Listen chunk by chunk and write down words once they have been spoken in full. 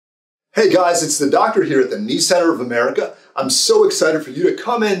Hey guys, it's the doctor here at the Knee Center of America. I'm so excited for you to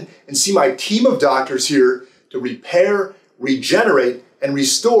come in and see my team of doctors here to repair, regenerate, and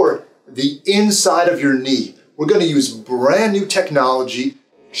restore the inside of your knee. We're going to use brand new technology,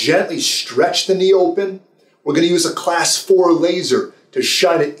 gently stretch the knee open. We're going to use a class 4 laser to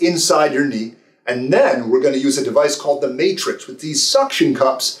shine it inside your knee. And then we're going to use a device called the Matrix with these suction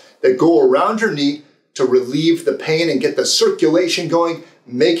cups that go around your knee to relieve the pain and get the circulation going,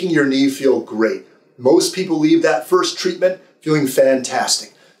 making your knee feel great. Most people leave that first treatment feeling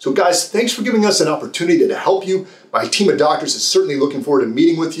fantastic. So guys, thanks for giving us an opportunity to help you. My team of doctors is certainly looking forward to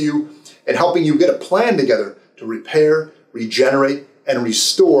meeting with you and helping you get a plan together to repair, regenerate, and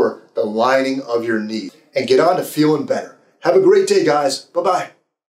restore the lining of your knee and get on to feeling better. Have a great day, guys. Bye-bye.